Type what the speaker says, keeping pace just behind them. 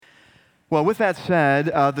Well, with that said,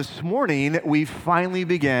 this morning we finally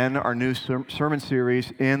began our new sermon series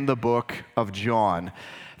in the book of John.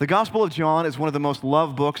 The Gospel of John is one of the most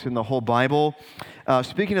loved books in the whole Bible.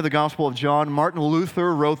 Speaking of the Gospel of John, Martin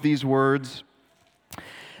Luther wrote these words: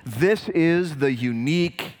 "This is the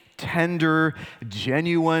unique, tender,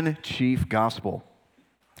 genuine chief gospel.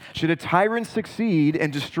 Should a tyrant succeed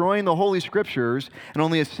in destroying the Holy Scriptures and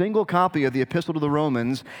only a single copy of the Epistle to the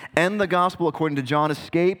Romans and the Gospel according to John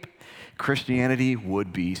escape, Christianity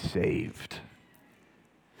would be saved."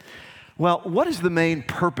 Well, what is the main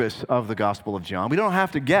purpose of the Gospel of John? We don't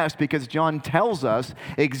have to guess because John tells us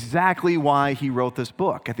exactly why he wrote this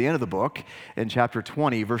book. At the end of the book, in chapter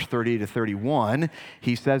 20, verse 30 to 31,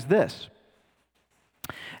 he says this: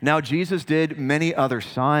 "Now Jesus did many other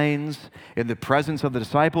signs in the presence of the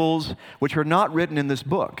disciples, which are not written in this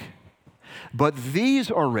book. But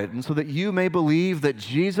these are written so that you may believe that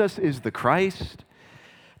Jesus is the Christ,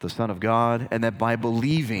 the Son of God, and that by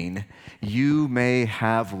believing you may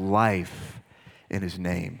have life in his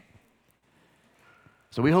name."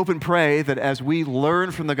 So we hope and pray that as we learn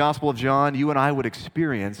from the Gospel of John, you and I would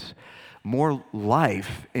experience more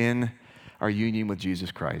life in our union with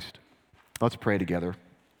Jesus Christ. Let's pray together.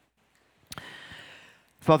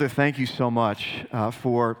 Father, thank you so much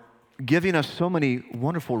for giving us so many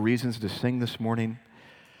wonderful reasons to sing this morning.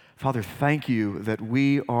 Father, thank you that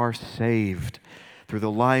we are saved through the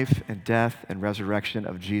life and death and resurrection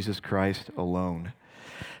of Jesus Christ alone.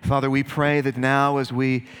 Father, we pray that now as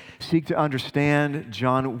we seek to understand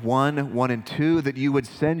John 1, 1 and 2, that you would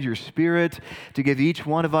send your Spirit to give each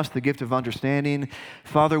one of us the gift of understanding.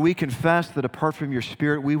 Father, we confess that apart from your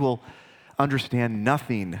Spirit, we will understand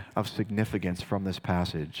nothing of significance from this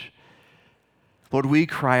passage. Lord, we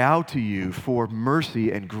cry out to you for mercy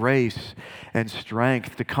and grace and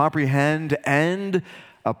strength to comprehend and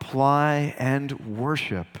apply and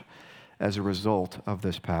worship as a result of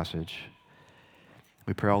this passage.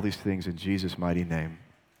 We pray all these things in Jesus' mighty name.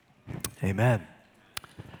 Amen.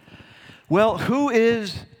 Well, who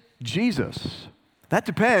is Jesus? That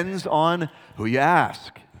depends on who you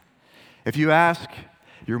ask. If you ask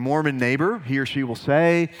your Mormon neighbor, he or she will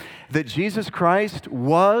say that Jesus Christ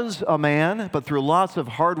was a man, but through lots of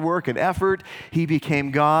hard work and effort, he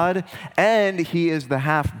became God, and he is the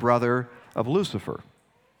half-brother of Lucifer.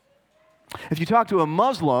 If you talk to a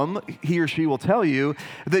Muslim, he or she will tell you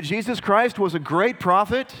that Jesus Christ was a great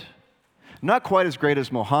prophet, not quite as great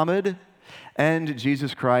as Muhammad, and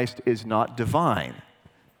Jesus Christ is not divine.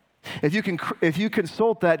 If you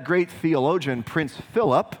consult that great theologian, Prince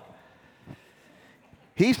Philip,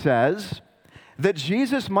 he says that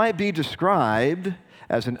Jesus might be described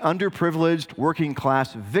as an underprivileged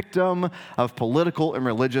working-class victim of political and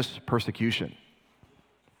religious persecution.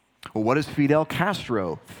 Well, what does Fidel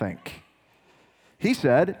Castro think? He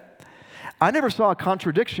said, "I never saw a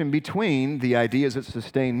contradiction between the ideas that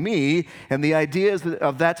sustain me and the ideas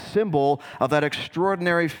of that symbol, of that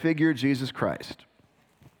extraordinary figure, Jesus Christ."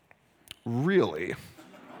 Really?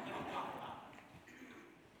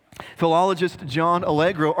 Philologist John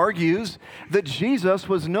Allegro argues that Jesus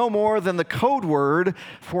was no more than the code word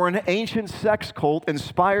for an ancient sex cult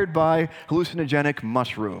inspired by hallucinogenic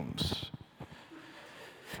mushrooms.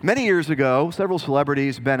 Many years ago, several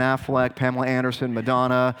celebrities, Ben Affleck, Pamela Anderson,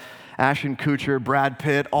 Madonna, Ashton Kutcher, Brad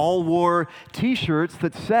Pitt, all wore t-shirts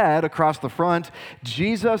that said across the front,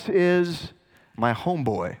 "Jesus is my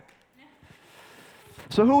homeboy."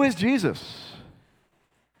 So who is Jesus?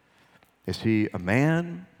 Is he a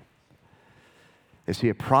man? Is he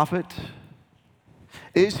a prophet?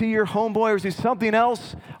 Is he your homeboy, or is he something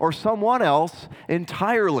else or someone else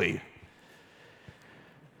entirely?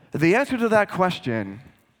 The answer to that question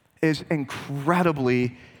is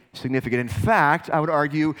incredibly significant. In fact, I would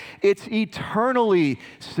argue it's eternally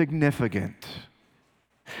significant.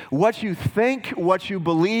 What you think, what you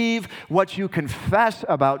believe, what you confess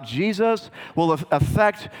about Jesus will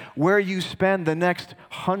affect where you spend the next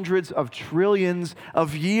hundreds of trillions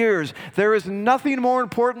of years. There is nothing more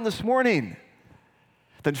important this morning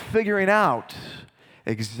than figuring out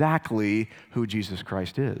exactly who Jesus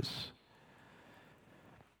Christ is.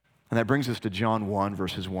 And that brings us to John 1,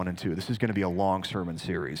 verses 1 and 2. This is going to be a long sermon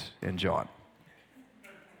series in John.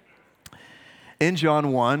 In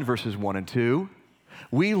John 1, verses 1 and 2,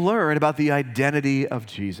 we learn about the identity of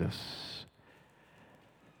Jesus.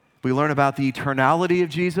 We learn about the eternality of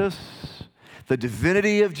Jesus, the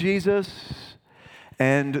divinity of Jesus,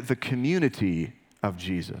 and the community of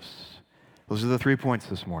Jesus. Those are the 3 points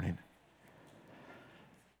this morning.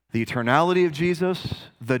 the eternality of Jesus,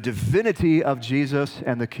 the divinity of Jesus,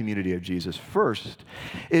 and the community of Jesus. First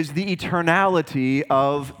is the eternality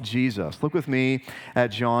of Jesus. Look with me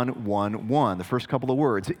at John 1:1, the first couple of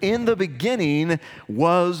words. In the beginning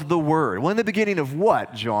was the Word. Well, in the beginning of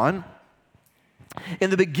what, John? In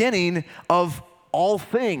the beginning of all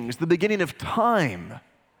things, the beginning of time.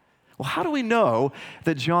 Well, how do we know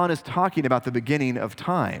that John is talking about the beginning of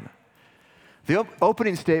time? The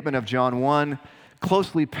opening statement of John 1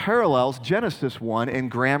 closely parallels Genesis 1 in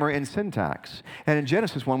grammar and syntax. And in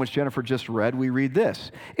Genesis 1, which Jennifer just read, we read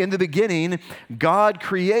this: in the beginning, God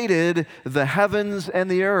created the heavens and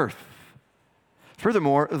the earth.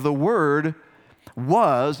 Furthermore, the word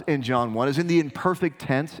was in John 1 is in the imperfect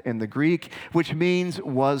tense in the Greek, which means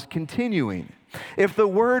was continuing. If the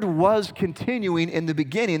word was continuing in the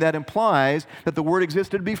beginning, that implies that the word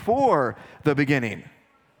existed before the beginning.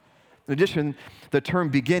 In addition, the term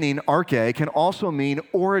beginning, arche, can also mean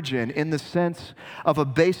origin in the sense of a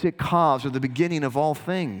basic cause or the beginning of all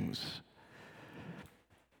things.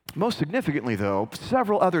 Most significantly, though,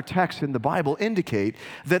 several other texts in the Bible indicate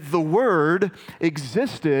that the Word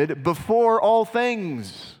existed before all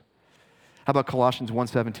things. How about Colossians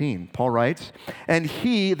 1:17? Paul writes, "And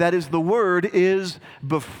he, that is the Word, is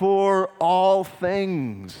before all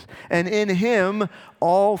things, and in him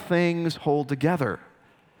all things hold together."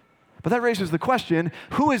 But that raises the question,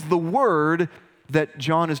 who is the Word that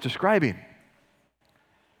John is describing?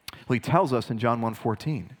 Well, he tells us in John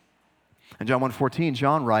 1:14. In John 1:14,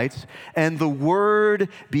 John writes, "And the Word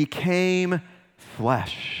became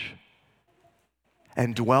flesh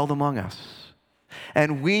and dwelled among us.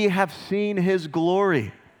 And we have seen his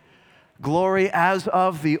glory, glory as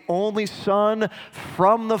of the only Son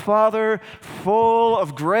from the Father, full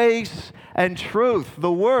of grace and truth."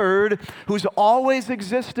 The Word, who's always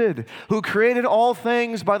existed, who created all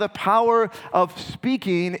things by the power of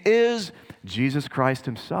speaking, is Jesus Christ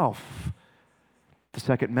himself, the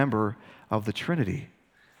second member of the Trinity.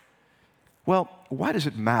 Well, why does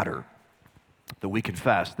it matter that we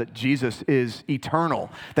confess that Jesus is eternal,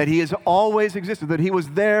 that he has always existed, that he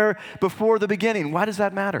was there before the beginning? Why does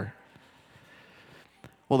that matter?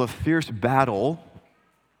 Well, the fierce battle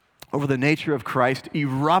over the nature of Christ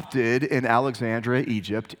erupted in Alexandria,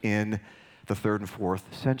 Egypt in the 3rd and 4th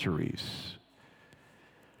centuries.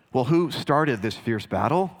 Well, who started this fierce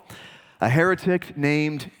battle? A heretic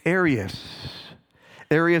named Arius.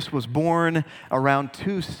 Arius was born around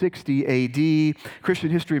 260 AD. Christian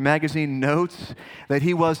History Magazine notes that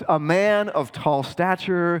he was a man of tall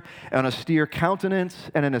stature, an austere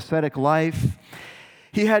countenance, and an ascetic life.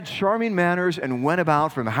 He had charming manners and went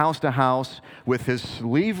about from house to house with his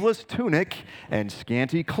sleeveless tunic and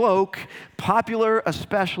scanty cloak, popular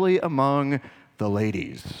especially among the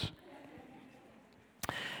ladies.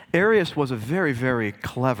 Arius was a very, very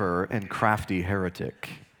clever and crafty heretic.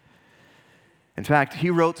 In fact, he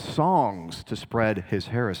wrote songs to spread his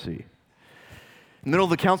heresy. In the middle of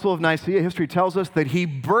the Council of Nicaea, history tells us that he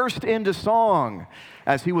burst into song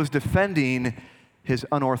as he was defending his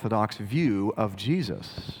unorthodox view of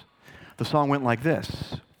Jesus. The song went like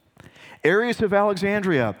this: "Arius of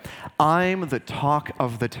Alexandria, I'm the talk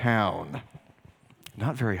of the town."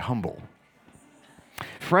 Not very humble.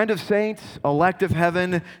 "Friend of saints, elect of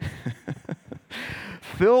heaven,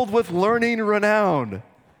 filled with learning renowned.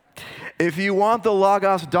 If you want the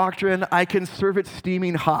Logos doctrine, I can serve it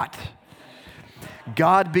steaming hot.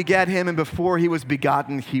 God begat him, and before he was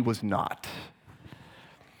begotten, he was not."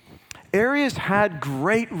 Arius had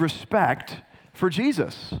great respect for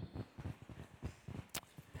Jesus.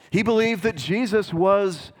 He believed that Jesus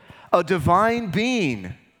was a divine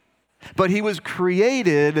being, but he was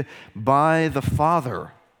created by the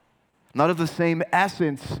Father, not of the same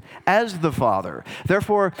essence as the Father.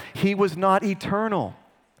 Therefore, he was not eternal.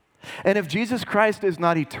 And if Jesus Christ is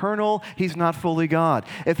not eternal, he's not fully God.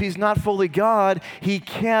 If he's not fully God, he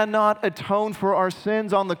cannot atone for our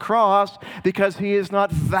sins on the cross because he is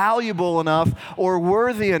not valuable enough or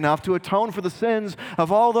worthy enough to atone for the sins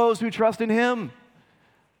of all those who trust in him.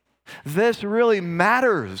 This really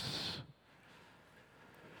matters.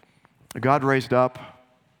 God raised up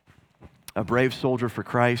a brave soldier for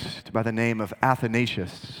Christ by the name of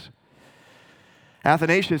Athanasius.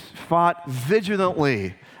 Athanasius fought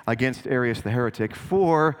vigilantly against Arius the heretic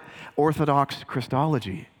for Orthodox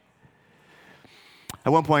Christology.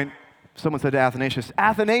 At one point, someone said to Athanasius,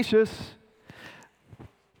 "Athanasius,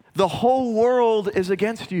 the whole world is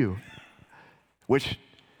against you," which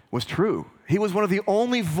was true. He was one of the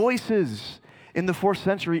only voices in the 4th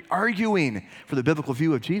century arguing for the biblical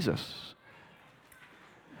view of Jesus.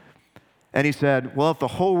 And he said, "Well, if the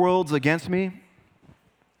whole world's against me,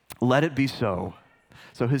 let it be so.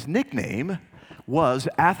 So his nickname was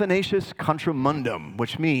Athanasius Contra Mundum,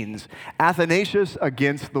 which means Athanasius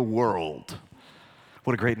against the world.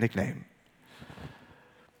 What a great nickname.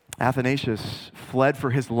 Athanasius fled for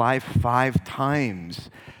his life 5 times,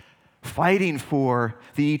 fighting for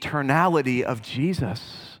the eternality of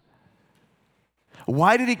Jesus.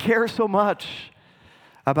 Why did he care so much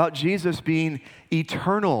about Jesus being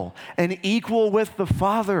eternal and equal with the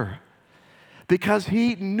Father? Because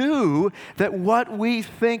he knew that what we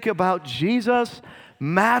think about Jesus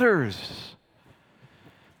matters.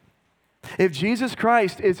 If Jesus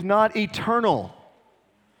Christ is not eternal,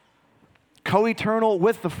 co-eternal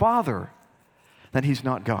with the Father, then he's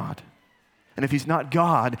not God. And if he's not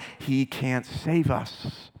God, he can't save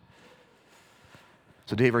us.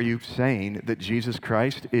 So Dave, are you saying that Jesus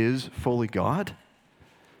Christ is fully God?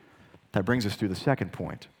 That brings us to the second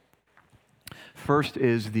point. First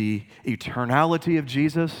is the eternality of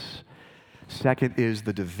Jesus. Second is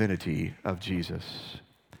the divinity of Jesus.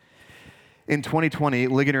 In 2020,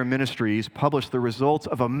 Ligonier Ministries published the results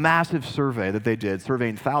of a massive survey that they did,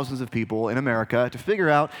 surveying thousands of people in America to figure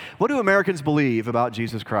out what do Americans believe about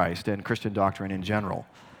Jesus Christ and Christian doctrine in general.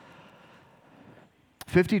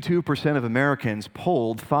 52% of Americans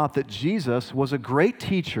polled thought that Jesus was a great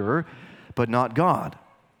teacher, but not God.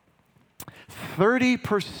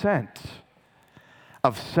 30%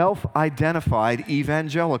 of self-identified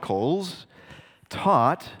evangelicals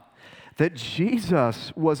taught that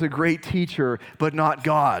Jesus was a great teacher, but not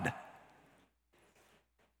God.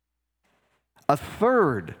 A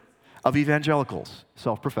third of evangelicals,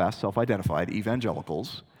 self-professed, self-identified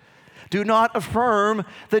evangelicals, do not affirm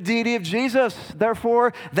the deity of Jesus.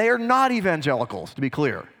 Therefore, they are not evangelicals, to be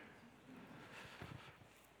clear.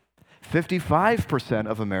 55%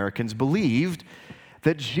 of Americans believed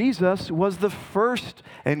that Jesus was the first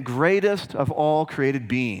and greatest of all created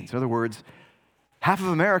beings. In other words, half of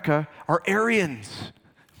America are Arians.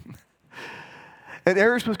 And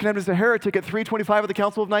Arius was condemned as a heretic at 325 of the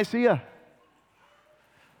Council of Nicaea.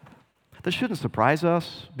 This shouldn't surprise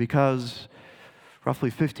us because roughly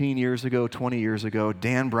 15 years ago, 20 years ago,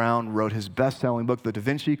 Dan Brown wrote his best-selling book, The Da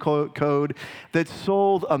Vinci Code, that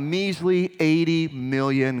sold a measly 80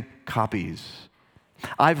 million copies.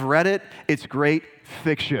 I've read it. It's great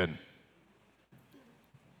fiction.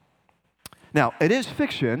 Now, it is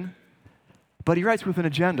fiction, but he writes with an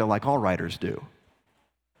agenda like all writers do.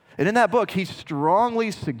 And in that book, he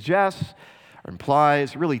strongly suggests, or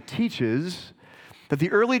implies, really teaches, that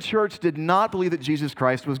the early church did not believe that Jesus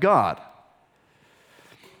Christ was God.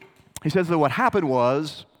 He says that what happened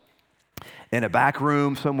was, in a back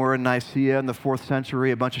room somewhere in Nicaea in the 4th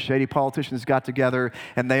century, a bunch of shady politicians got together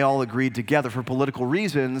and they all agreed together for political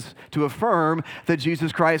reasons to affirm that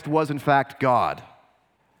Jesus Christ was in fact God.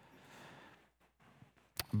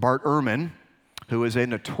 Bart Ehrman, who is a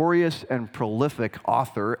notorious and prolific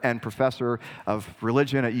author and professor of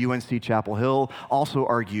religion at UNC Chapel Hill, also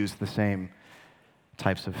argues the same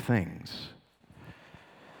types of things.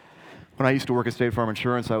 When I used to work at State Farm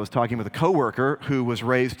Insurance, I was talking with a coworker who was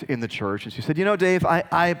raised in the church, and she said, "You know, Dave,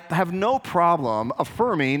 I have no problem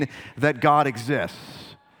affirming that God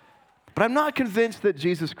exists, but I'm not convinced that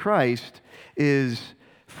Jesus Christ is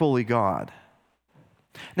fully God."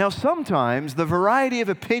 Now, sometimes the variety of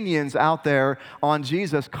opinions out there on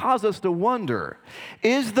Jesus cause us to wonder,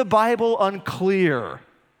 is the Bible unclear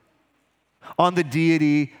on the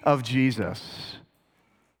deity of Jesus?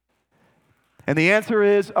 And the answer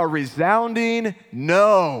is a resounding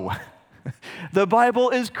no. The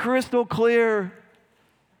Bible is crystal clear.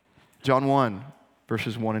 John 1,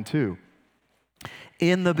 verses 1 and 2.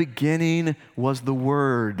 In the beginning was the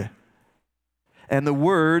Word, and the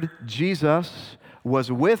Word, Jesus,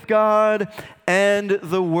 was with God, and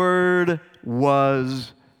the Word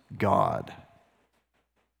was God.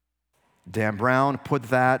 Dan Brown, put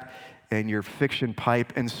that in your fiction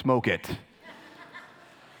pipe and smoke it.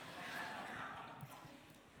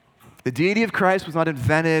 The deity of Christ was not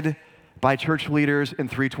invented by church leaders in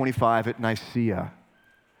 325 at Nicaea.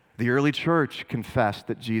 The early church confessed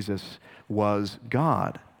that Jesus was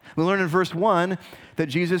God. We learn in verse 1 that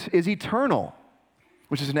Jesus is eternal,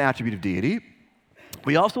 which is an attribute of deity.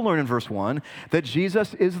 We also learn in verse 1 that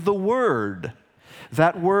Jesus is the Word.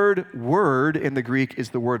 That word in the Greek is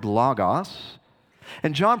the word logos.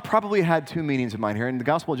 And John probably had 2 meanings in mind here. In the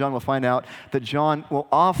Gospel of John, we'll find out that John will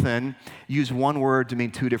often use one word to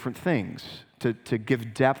mean 2 different things, to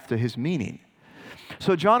give depth to his meaning.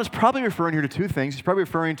 So John is probably referring here to 2 things. He's probably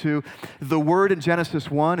referring to the Word in Genesis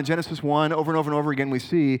 1. In Genesis 1, over and over and over again, we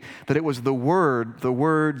see that it was the Word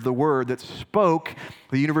that spoke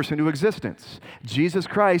the universe into existence. Jesus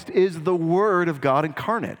Christ is the Word of God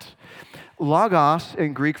incarnate. Logos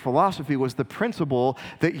in Greek philosophy was the principle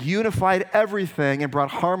that unified everything and brought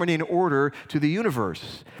harmony and order to the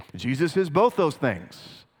universe. Jesus is both those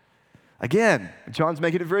things. Again, John's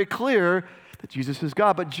making it very clear that Jesus is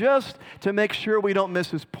God. But just to make sure we don't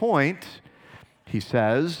miss his point, he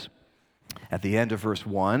says at the end of verse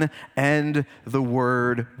 1, and the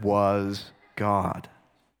Word was God.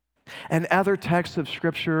 And other texts of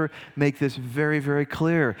Scripture make this very, very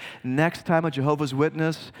clear. Next time a Jehovah's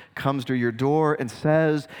Witness comes to your door and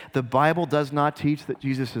says, the Bible does not teach that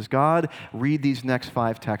Jesus is God, read these next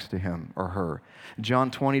 5 texts to him or her.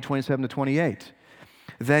 John 20, 27 to 28.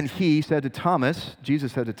 Then he said to Thomas,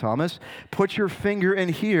 Jesus said to Thomas, put your finger in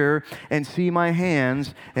here and see my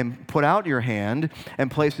hands, and put out your hand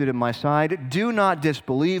and place it in my side. Do not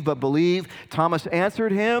disbelieve, but believe. Thomas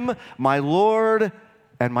answered him, my Lord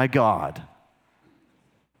and my God.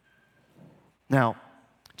 Now,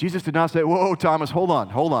 Jesus did not say, whoa, Thomas, hold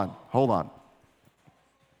on.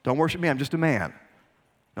 Don't worship me, I'm just a man.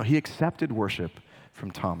 No, he accepted worship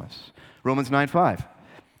from Thomas. Romans 9:5.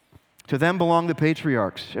 To them belong the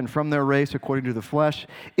patriarchs, and from their race, according to the flesh,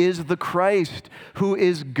 is the Christ, who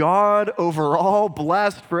is God over all,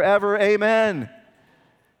 blessed forever. Amen.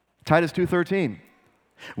 Titus 2:13.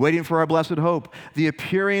 Waiting for our blessed hope, the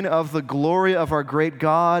appearing of the glory of our great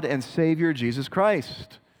God and Savior, Jesus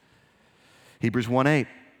Christ. Hebrews 1:8.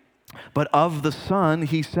 But of the Son,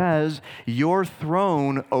 he says, your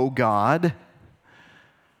throne, O God,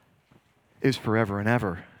 is forever and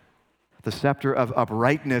ever. The scepter of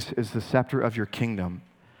uprightness is the scepter of your kingdom.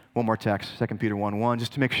 One more text, 2 Peter 1:1,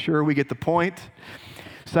 just to make sure we get the point.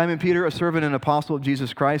 Simon Peter, a servant and apostle of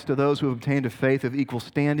Jesus Christ, to those who have obtained a faith of equal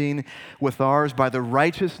standing with ours by the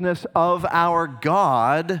righteousness of our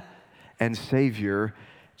God and Savior,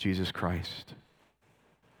 Jesus Christ.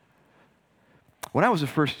 When I was a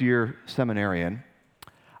first-year seminarian,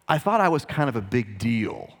 I thought I was kind of a big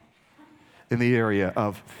deal in the area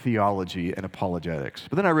of theology and apologetics.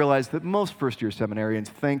 But then I realized that most first-year seminarians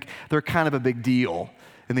think they're kind of a big deal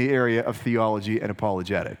in the area of theology and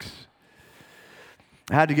apologetics.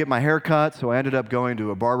 I had to get my hair cut, so I ended up going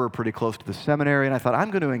to a barber pretty close to the seminary, and I thought,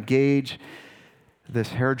 I'm going to engage this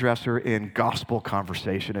hairdresser in gospel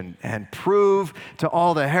conversation and prove to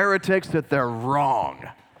all the heretics that they're wrong.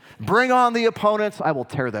 Bring on the opponents, I will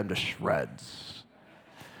tear them to shreds.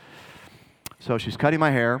 So she's cutting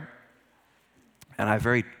my hair, and I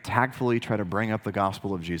very tactfully try to bring up the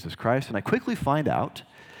gospel of Jesus Christ, and I quickly find out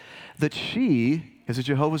that she is a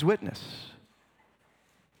Jehovah's Witness.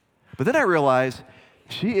 But then I realize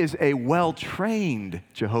she is a well-trained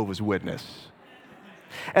Jehovah's Witness.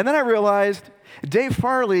 And then I realized Dave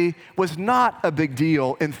Farley was not a big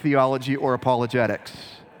deal in theology or apologetics,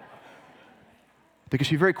 because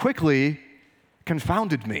she very quickly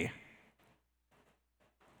confounded me.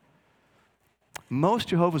 Most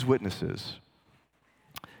Jehovah's Witnesses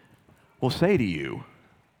will say to you,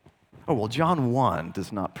 oh, well, John 1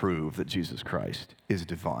 does not prove that Jesus Christ is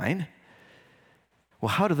divine. Well,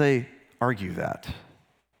 how do they argue that?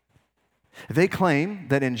 They claim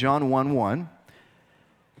that in John 1:1,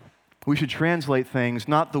 we should translate things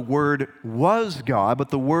not the Word was God, but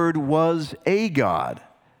the Word was a God.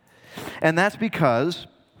 And that's because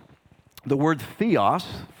the word theos,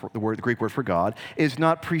 the Greek word for God, is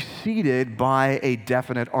not preceded by a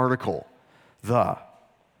definite article, the.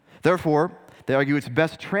 Therefore, they argue it's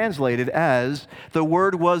best translated as the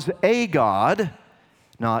Word was a God,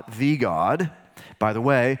 not the God. By the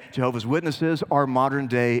way, Jehovah's Witnesses are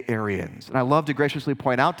modern-day Arians. And I love to graciously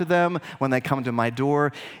point out to them when they come to my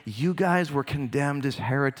door, you guys were condemned as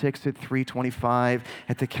heretics at 325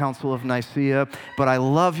 at the Council of Nicaea, but I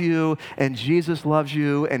love you, and Jesus loves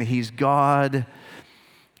you, and he's God, and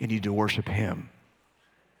you need to worship him.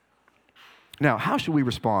 Now, how should we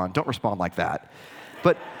respond? Don't respond like that.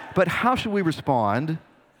 But how should we respond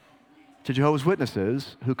to Jehovah's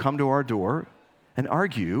Witnesses who come to our door and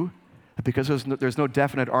argue, because there's no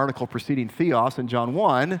definite article preceding theos in John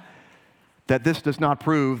 1, that this does not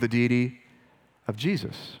prove the deity of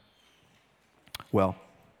Jesus? Well,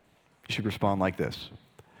 you should respond like this.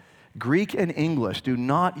 Greek and English do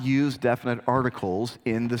not use definite articles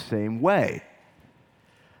in the same way.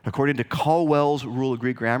 According to Caldwell's Rule of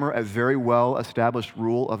Greek Grammar, a very well-established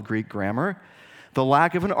rule of Greek grammar, the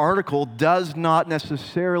lack of an article does not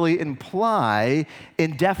necessarily imply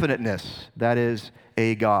indefiniteness, that is,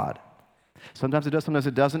 a God. Sometimes it does, sometimes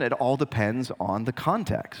it doesn't. It all depends on the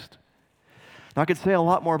context. Now, I could say a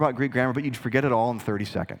lot more about Greek grammar, but you'd forget it all in 30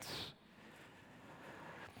 seconds.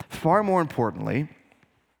 Far more importantly,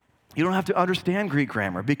 You don't have to understand Greek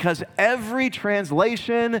grammar because every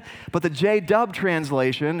translation, but the J-Dub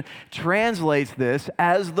translation translates this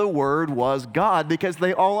as the Word was God because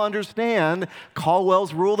they all understand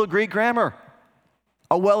Caldwell's rule of Greek grammar,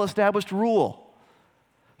 a well-established rule.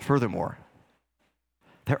 Furthermore,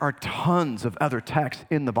 there are tons of other texts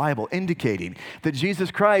in the Bible indicating that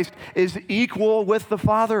Jesus Christ is equal with the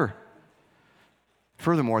Father.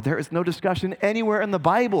 Furthermore, there is no discussion anywhere in the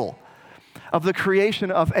Bible of the creation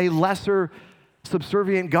of a lesser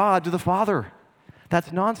subservient God to the Father.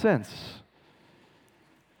 That's nonsense.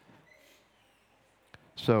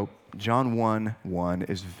 So John 1:1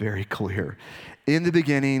 is very clear. In the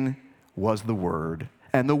beginning was the Word,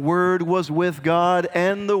 and the Word was with God,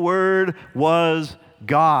 and the Word was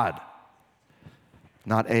God.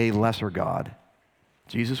 Not a lesser God.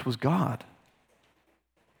 Jesus was God.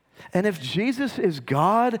 And if Jesus is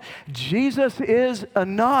God, Jesus is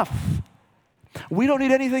enough. We don't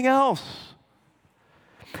need anything else.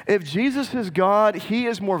 If Jesus is God, he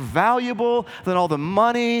is more valuable than all the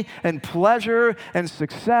money and pleasure and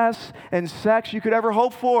success and sex you could ever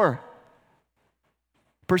hope for.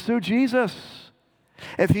 Pursue Jesus.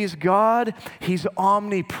 If he's God, he's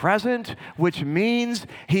omnipresent, which means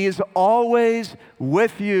he is always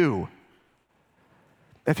with you.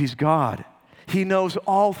 If he's God, he knows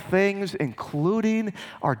all things, including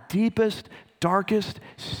our deepest, darkest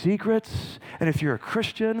secrets. And if you're a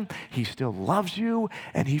Christian, he still loves you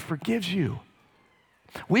and he forgives you.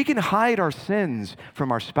 We can hide our sins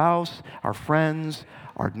from our spouse, our friends,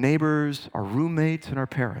 our neighbors, our roommates, and our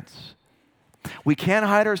parents. We can't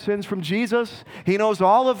hide our sins from Jesus. He knows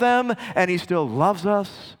all of them, and he still loves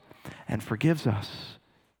us and forgives us.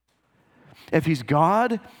 If he's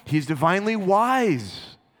God, he's divinely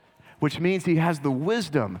wise, which means he has the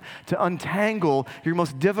wisdom to untangle your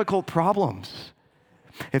most difficult problems.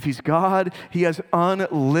 If he's God, he has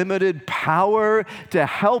unlimited power to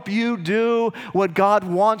help you do what God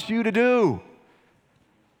wants you to do.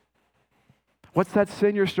 What's that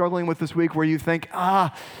sin you're struggling with this week where you think, I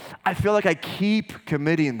feel like I keep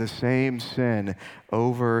committing the same sin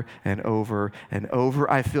over and over and over.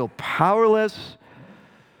 I feel powerless.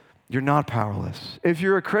 You're not powerless. If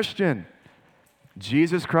you're a Christian,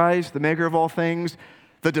 Jesus Christ, the maker of all things,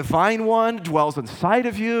 the divine one, dwells inside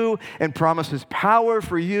of you and promises power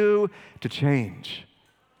for you to change.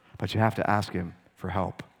 But you have to ask him for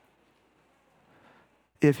help.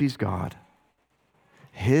 If he's God,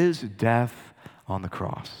 his death on the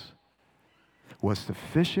cross was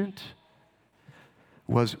sufficient,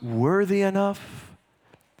 was worthy enough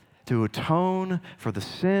to atone for the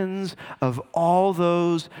sins of all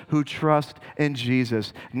those who trust in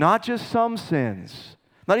Jesus. Not just some sins,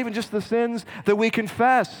 not even just the sins that we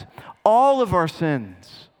confess, all of our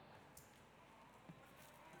sins.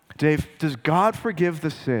 Dave, does God forgive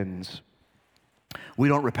the sins we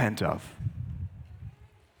don't repent of?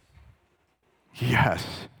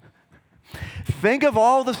 Yes. Think of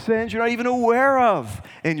all the sins you're not even aware of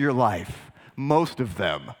in your life. Most of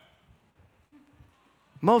them.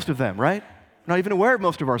 Most of them, right? We're not even aware of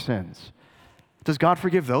most of our sins. Does God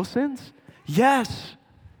forgive those sins? Yes.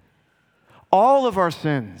 All of our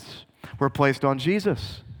sins were placed on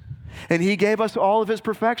Jesus. And he gave us all of his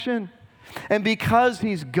perfection. And because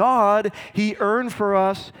he's God, he earned for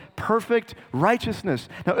us perfect righteousness.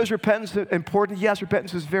 Now, is repentance important? Yes,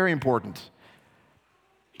 repentance is very important.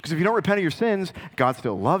 Because if you don't repent of your sins, God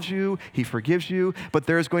still loves you, he forgives you, but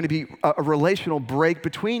there's going to be a relational break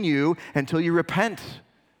between you until you repent.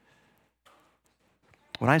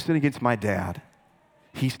 When I sin against my dad,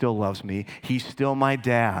 he still loves me. He's still my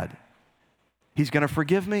dad. He's going to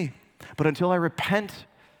forgive me. But until I repent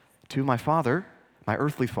to my father, my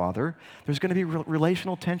earthly father, there's going to be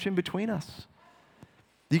relational tension between us.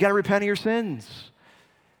 You got to repent of your sins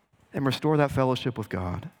and restore that fellowship with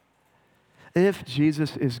God. If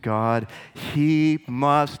Jesus is God, he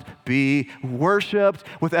must be worshiped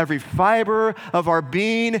with every fiber of our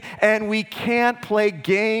being, and we can't play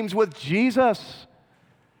games with Jesus.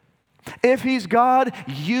 If he's God,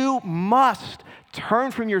 you must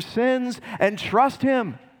turn from your sins and trust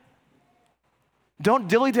him. Don't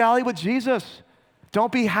dilly-dally with Jesus.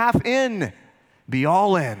 Don't be half in. Be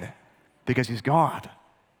all in, because he's God,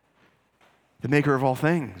 the maker of all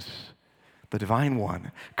things, the divine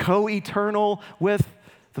one, co-eternal with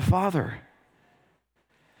the Father.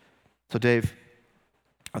 So Dave,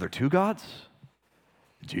 are there two gods?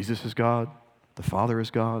 Jesus is God, the Father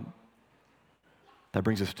is God. That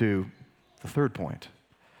brings us to the third point.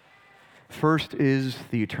 First is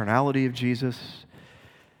the eternality of Jesus.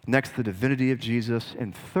 Next, the divinity of Jesus.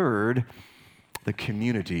 And third, the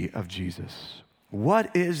community of Jesus.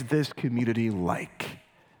 What is this community like?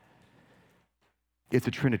 It's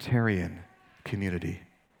a Trinitarian community.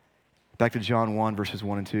 Back to John 1, verses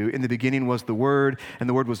 1 and 2. In the beginning was the Word, and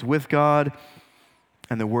the Word was with God,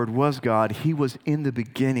 and the Word was God. He was in the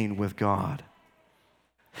beginning with God.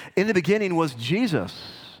 In the beginning was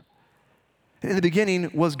Jesus. In the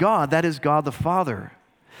beginning was God. That is God the Father.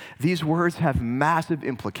 These words have massive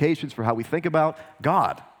implications for how we think about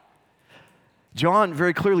God. John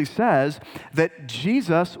very clearly says that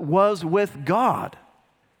Jesus was with God.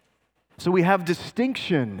 So we have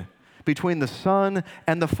distinction between the Son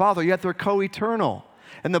and the Father, yet they're co-eternal.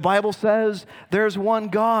 And the Bible says there's one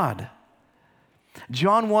God.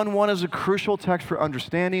 John 1:1 is a crucial text for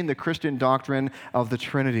understanding the Christian doctrine of the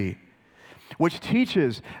Trinity, which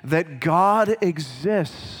teaches that God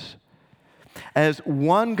exists as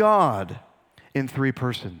one God in three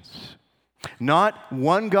persons. Not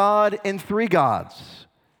one God in three gods.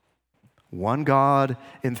 One God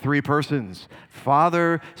in three persons,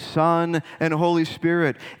 Father, Son, and Holy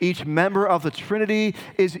Spirit. Each member of the Trinity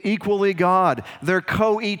is equally God. They're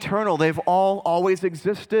co-eternal. They've all always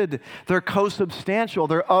existed. They're co-substantial.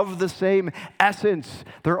 They're of the same essence.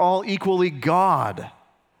 They're all equally God.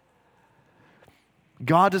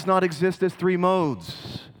 God does not exist as three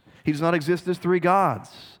modes. He does not exist as three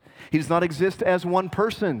gods. He does not exist as one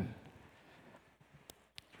person.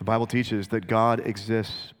 The Bible teaches that God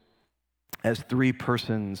exists as three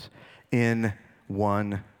persons in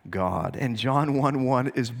one God. And John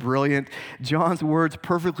 1:1 is brilliant. John's words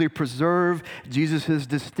perfectly preserve Jesus'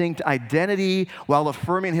 distinct identity while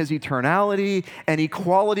affirming his eternality and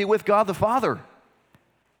equality with God the Father.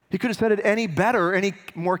 He could have said it any better, any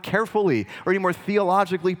more carefully, or any more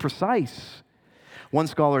theologically precise. One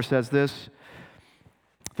scholar says this: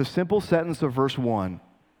 the simple sentence of verse 1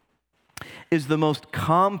 is the most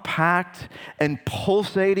compact and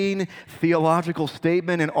pulsating theological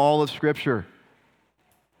statement in all of Scripture.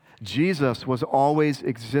 Jesus was always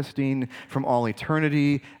existing from all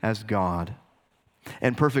eternity as God,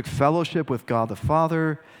 in perfect fellowship with God the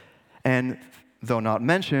Father, and though not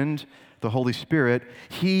mentioned, the Holy Spirit.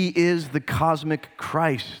 He is the cosmic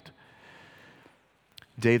Christ.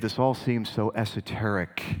 Dave, this all seems so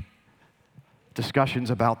esoteric.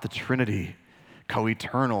 Discussions about the Trinity,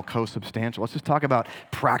 co-eternal, co-substantial. Let's just talk about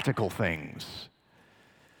practical things.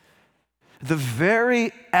 The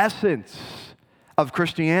very essence of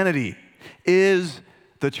Christianity is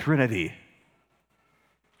the Trinity.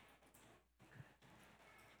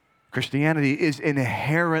 Christianity is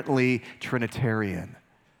inherently Trinitarian.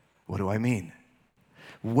 What do I mean?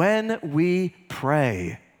 When we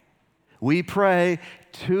pray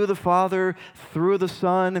to the Father through the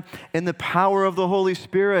Son in the power of the Holy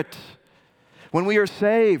Spirit. When we are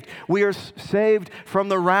saved from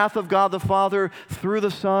the wrath of God the Father through the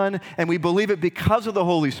Son, and we believe it because of the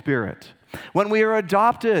Holy Spirit. When we are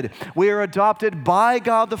adopted by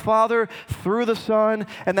God the Father through the Son,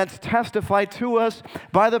 and that's testified to us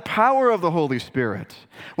by the power of the Holy Spirit.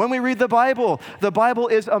 When we read the Bible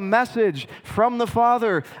is a message from the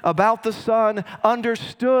Father about the Son,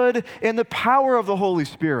 understood in the power of the Holy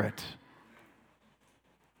Spirit.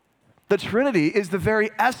 The Trinity is the very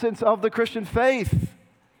essence of the Christian faith.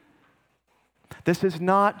 This is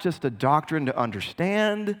not just a doctrine to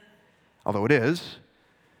understand, although it is.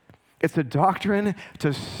 It's a doctrine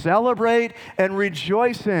to celebrate and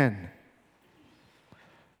rejoice in.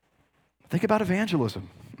 Think about evangelism.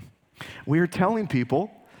 We are telling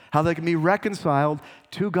people how they can be reconciled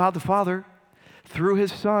to God the Father through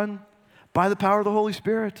His Son by the power of the Holy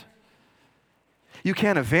Spirit. You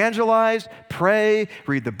can't evangelize, pray,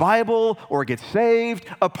 read the Bible, or get saved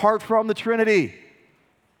apart from the Trinity.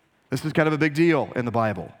 This is kind of a big deal in the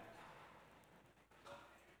Bible.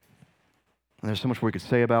 And there's so much more we could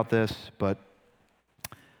say about this, but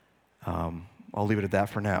I'll leave it at that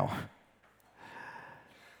for now.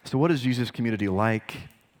 So what is Jesus' community like?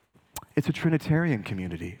 It's a Trinitarian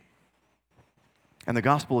community. And the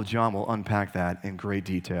Gospel of John will unpack that in great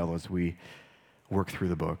detail as we work through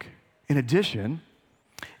the book. In addition,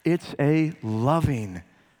 it's a loving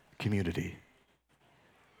community.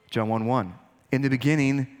 John 1:1, in the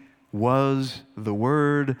beginning was the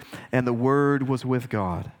Word, and the Word was with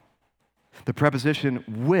God. The preposition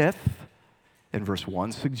with, in verse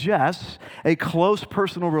 1, suggests a close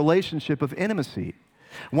personal relationship of intimacy.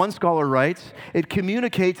 One scholar writes, it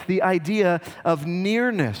communicates the idea of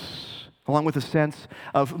nearness, along with a sense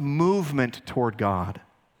of movement toward God.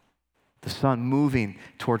 The Son moving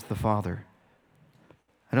towards the Father.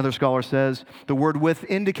 Another scholar says, the word with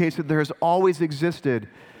indicates that there has always existed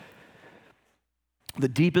the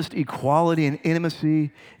deepest equality and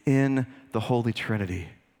intimacy in the Holy Trinity.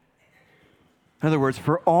 In other words,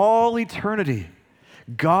 for all eternity,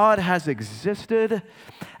 God has existed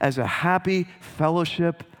as a happy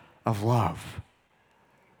fellowship of love.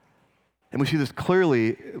 And we see this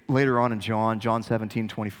clearly later on in John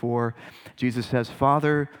 17:24. Jesus says,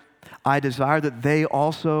 Father, I desire that they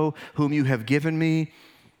also, whom you have given me,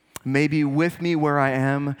 may be with me where I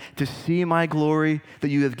am, to see my glory that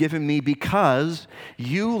you have given me, because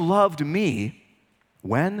you loved me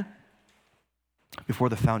when? Before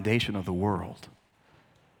the foundation of the world.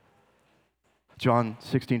 John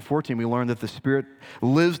 16:14, we learn that the Spirit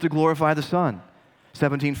lives to glorify the Son.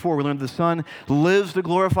 17:4, we learn that the Son lives to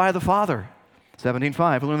glorify the Father.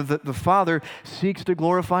 17:5, we learn that the Father seeks to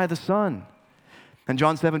glorify the Son. In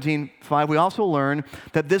John 17:5, we also learn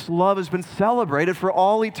that this love has been celebrated for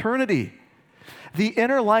all eternity. The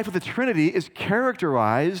inner life of the Trinity is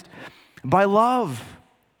characterized by love,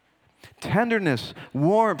 tenderness,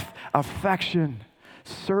 warmth, affection,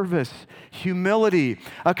 service, humility,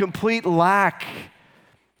 a complete lack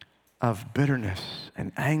of bitterness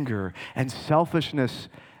and anger and selfishness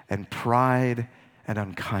and pride and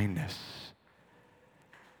unkindness.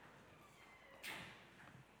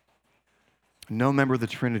 No member of the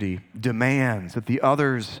Trinity demands that the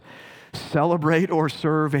others celebrate or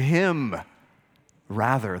serve him.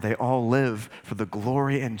 Rather, they all live for the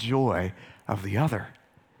glory and joy of the other.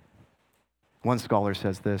 One scholar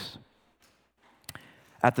says this: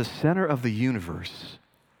 at the center of the universe,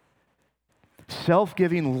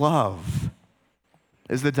 self-giving love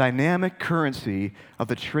is the dynamic currency of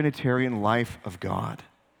the Trinitarian life of God.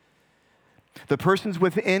 The persons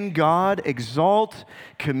within God exalt,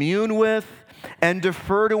 commune with, and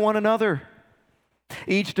defer to one another.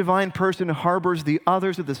 Each divine person harbors the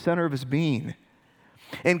others at the center of his being.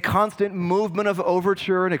 In constant movement of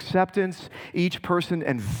overture and acceptance, each person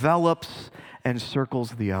envelops and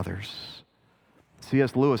circles the others.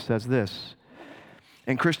 C.S. Lewis says this: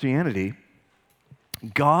 in Christianity,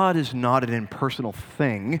 God is not an impersonal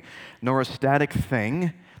thing, nor a static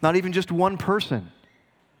thing, not even just one person,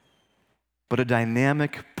 but a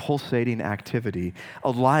dynamic, pulsating activity,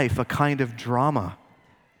 a life, a kind of drama.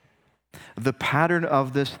 The pattern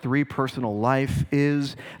of this three-personal life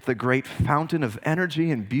is the great fountain of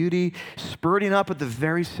energy and beauty spurting up at the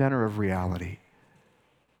very center of reality.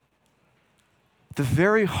 The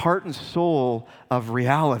very heart and soul of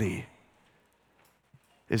reality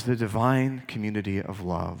is the divine community of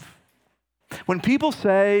love. When people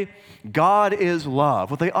say God is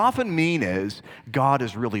love, what they often mean is God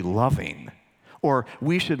is really loving, or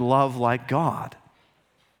we should love like God.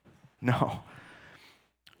 No.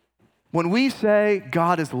 When we say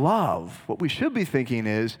God is love, what we should be thinking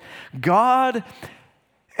is God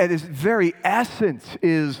at his very essence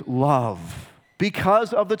is love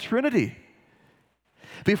because of the Trinity.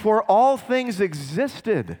 Before all things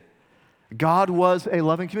existed, God was a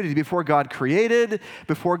loving community. Before God created,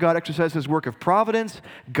 before God exercised his work of providence,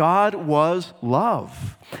 God was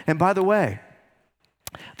love. And by the way,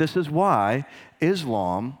 this is why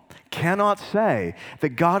Islam cannot say that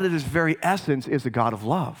God at his very essence is a God of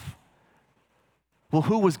love. Well,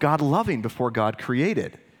 who was God loving before God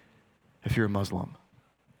created, if you're a Muslim?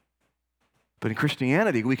 But in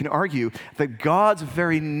Christianity, we can argue that God's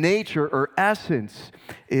very nature or essence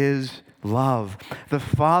is love. The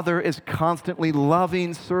Father is constantly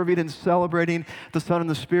loving, serving, and celebrating the Son and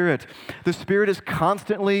the Spirit. The Spirit is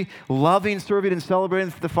constantly loving, serving, and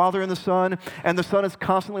celebrating the Father and the Son, and the Son is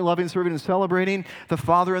constantly loving, serving, and celebrating the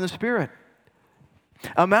Father and the Spirit.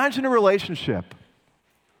 Imagine a relationship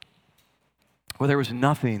where there was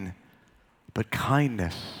nothing but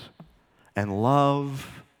kindness and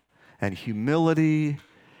love and humility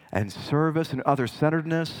and service and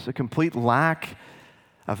other-centeredness, a complete lack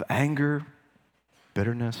of anger,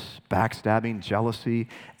 bitterness, backstabbing, jealousy,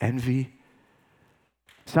 envy.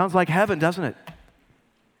 Sounds like heaven, doesn't it?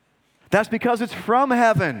 That's because it's from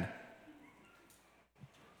heaven.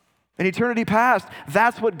 In eternity past,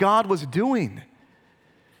 that's what God was doing.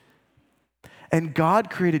 And God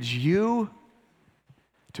created you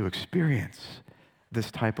to experience this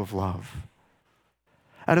type of love.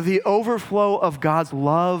 Out of the overflow of God's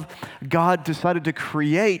love, God decided to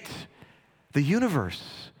create the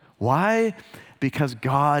universe. Why? Because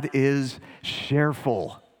God is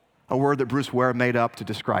shareful, a word that Bruce Ware made up to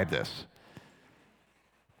describe this.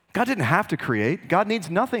 God didn't have to create. God needs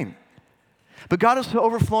nothing. But God is so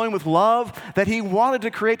overflowing with love that he wanted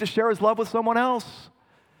to create to share his love with someone else.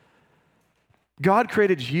 God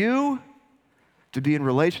created you to be in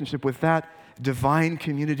relationship with that divine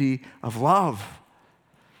community of love.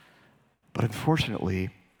 But unfortunately,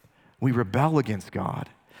 we rebel against God,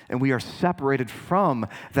 and we are separated from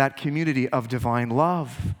that community of divine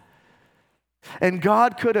love. And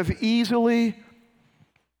God could have easily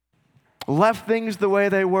left things the way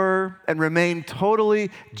they were, and remained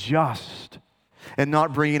totally just and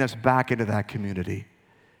not bringing us back into that community.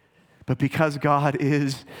 But because God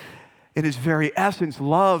is, in his very essence,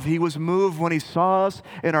 love, he was moved when he saw us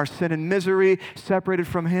in our sin and misery, separated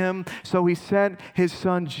from him. So he sent his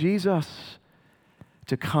son Jesus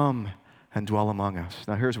to come and dwell among us.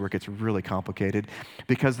 Now here's where it gets really complicated,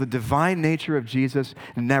 because the divine nature of Jesus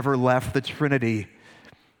never left the Trinity,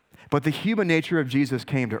 but the human nature of Jesus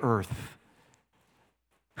came to earth.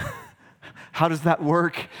 How does that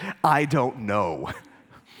work? I don't know.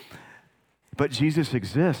 But Jesus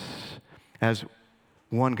exists as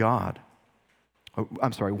one God.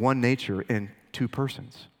 One nature in two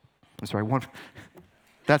persons.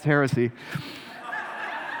 That's heresy.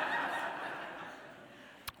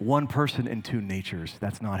 One person in two natures.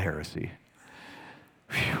 That's not heresy.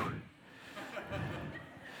 Whew.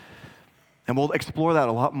 And we'll explore that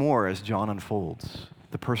a lot more as John unfolds.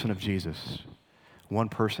 The person of Jesus. One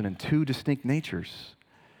person in two distinct natures.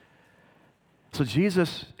 So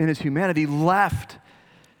Jesus, in his humanity, left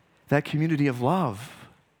that community of love.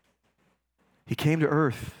 He came to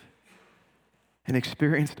earth and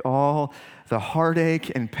experienced all the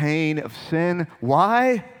heartache and pain of sin.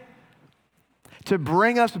 Why? To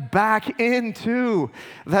bring us back into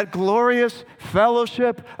that glorious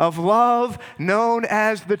fellowship of love known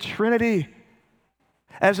as the Trinity.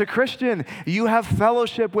 As a Christian, you have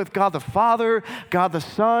fellowship with God the Father, God the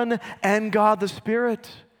Son, and God the Spirit.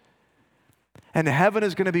 And heaven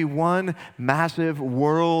is going to be one massive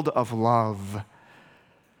world of love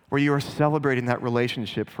where you are celebrating that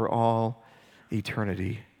relationship for all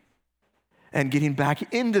eternity. And getting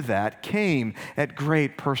back into that came at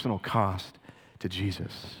great personal cost to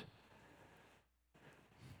Jesus.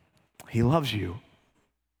 He loves you.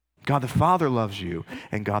 God the Father loves you,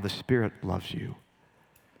 and God the Spirit loves you.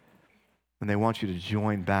 And they want you to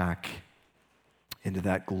join back into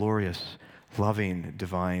that glorious, loving,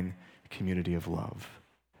 divine community of love.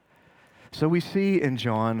 So we see in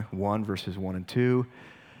John 1, verses 1 and 2,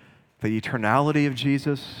 the eternality of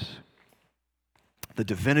Jesus, the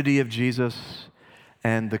divinity of Jesus,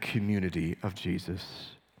 and the community of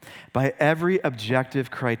Jesus. By every objective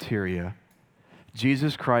criteria,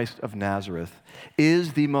 Jesus Christ of Nazareth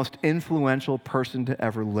is the most influential person to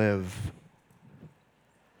ever live.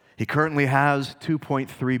 He currently has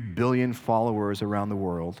 2.3 billion followers around the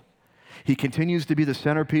world. He continues to be the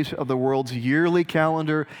centerpiece of the world's yearly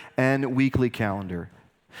calendar and weekly calendar.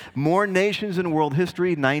 More nations in world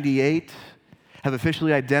history, 98, have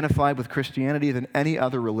officially identified with Christianity than any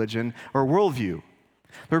other religion or worldview.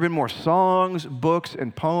 There have been more songs, books,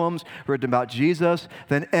 and poems written about Jesus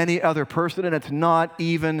than any other person, and it's not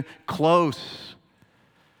even close.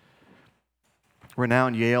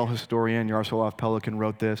 Renowned Yale historian Yaroslav Pelikan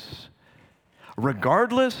wrote this: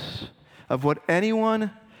 regardless of what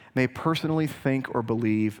anyone may personally think or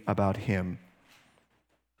believe about him,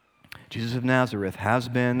 Jesus of Nazareth has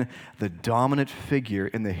been the dominant figure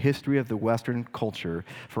in the history of the Western culture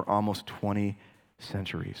for almost 20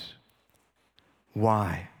 centuries.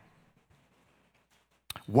 Why?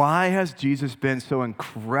 Why has Jesus been so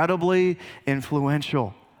incredibly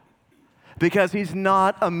influential? Because he's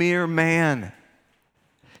not a mere man.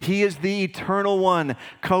 He is the eternal one,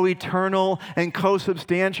 co-eternal and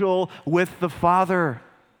co-substantial with the Father.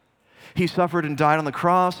 He suffered and died on the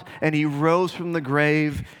cross, and he rose from the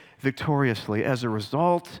grave victoriously. As a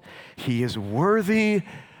result, he is worthy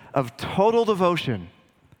of total devotion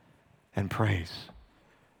and praise.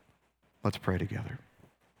 Let's pray together.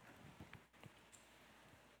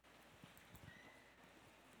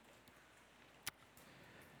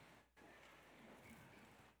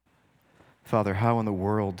 Father, how in the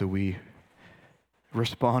world do we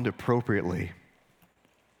respond appropriately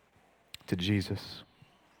to Jesus?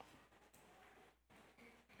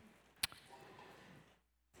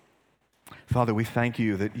 Father, we thank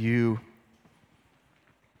you that you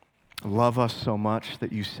love us so much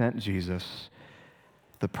that you sent Jesus,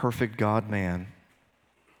 the perfect God-man,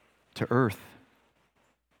 to earth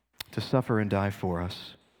to suffer and die for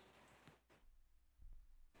us.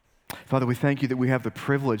 Father, we thank you that we have the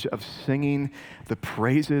privilege of singing the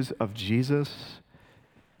praises of Jesus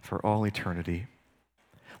for all eternity.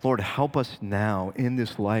 Lord, help us now in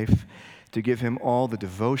this life to give him all the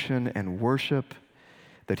devotion and worship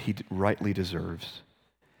that he rightly deserves.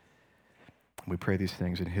 We pray these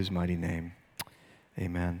things in his mighty name.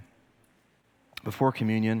 Amen. Before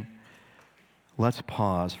communion, let's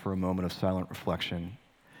pause for a moment of silent reflection.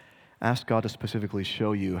 Ask God to specifically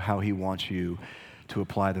show you how he wants you to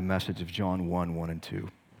apply the message of John 1, 1 and 2.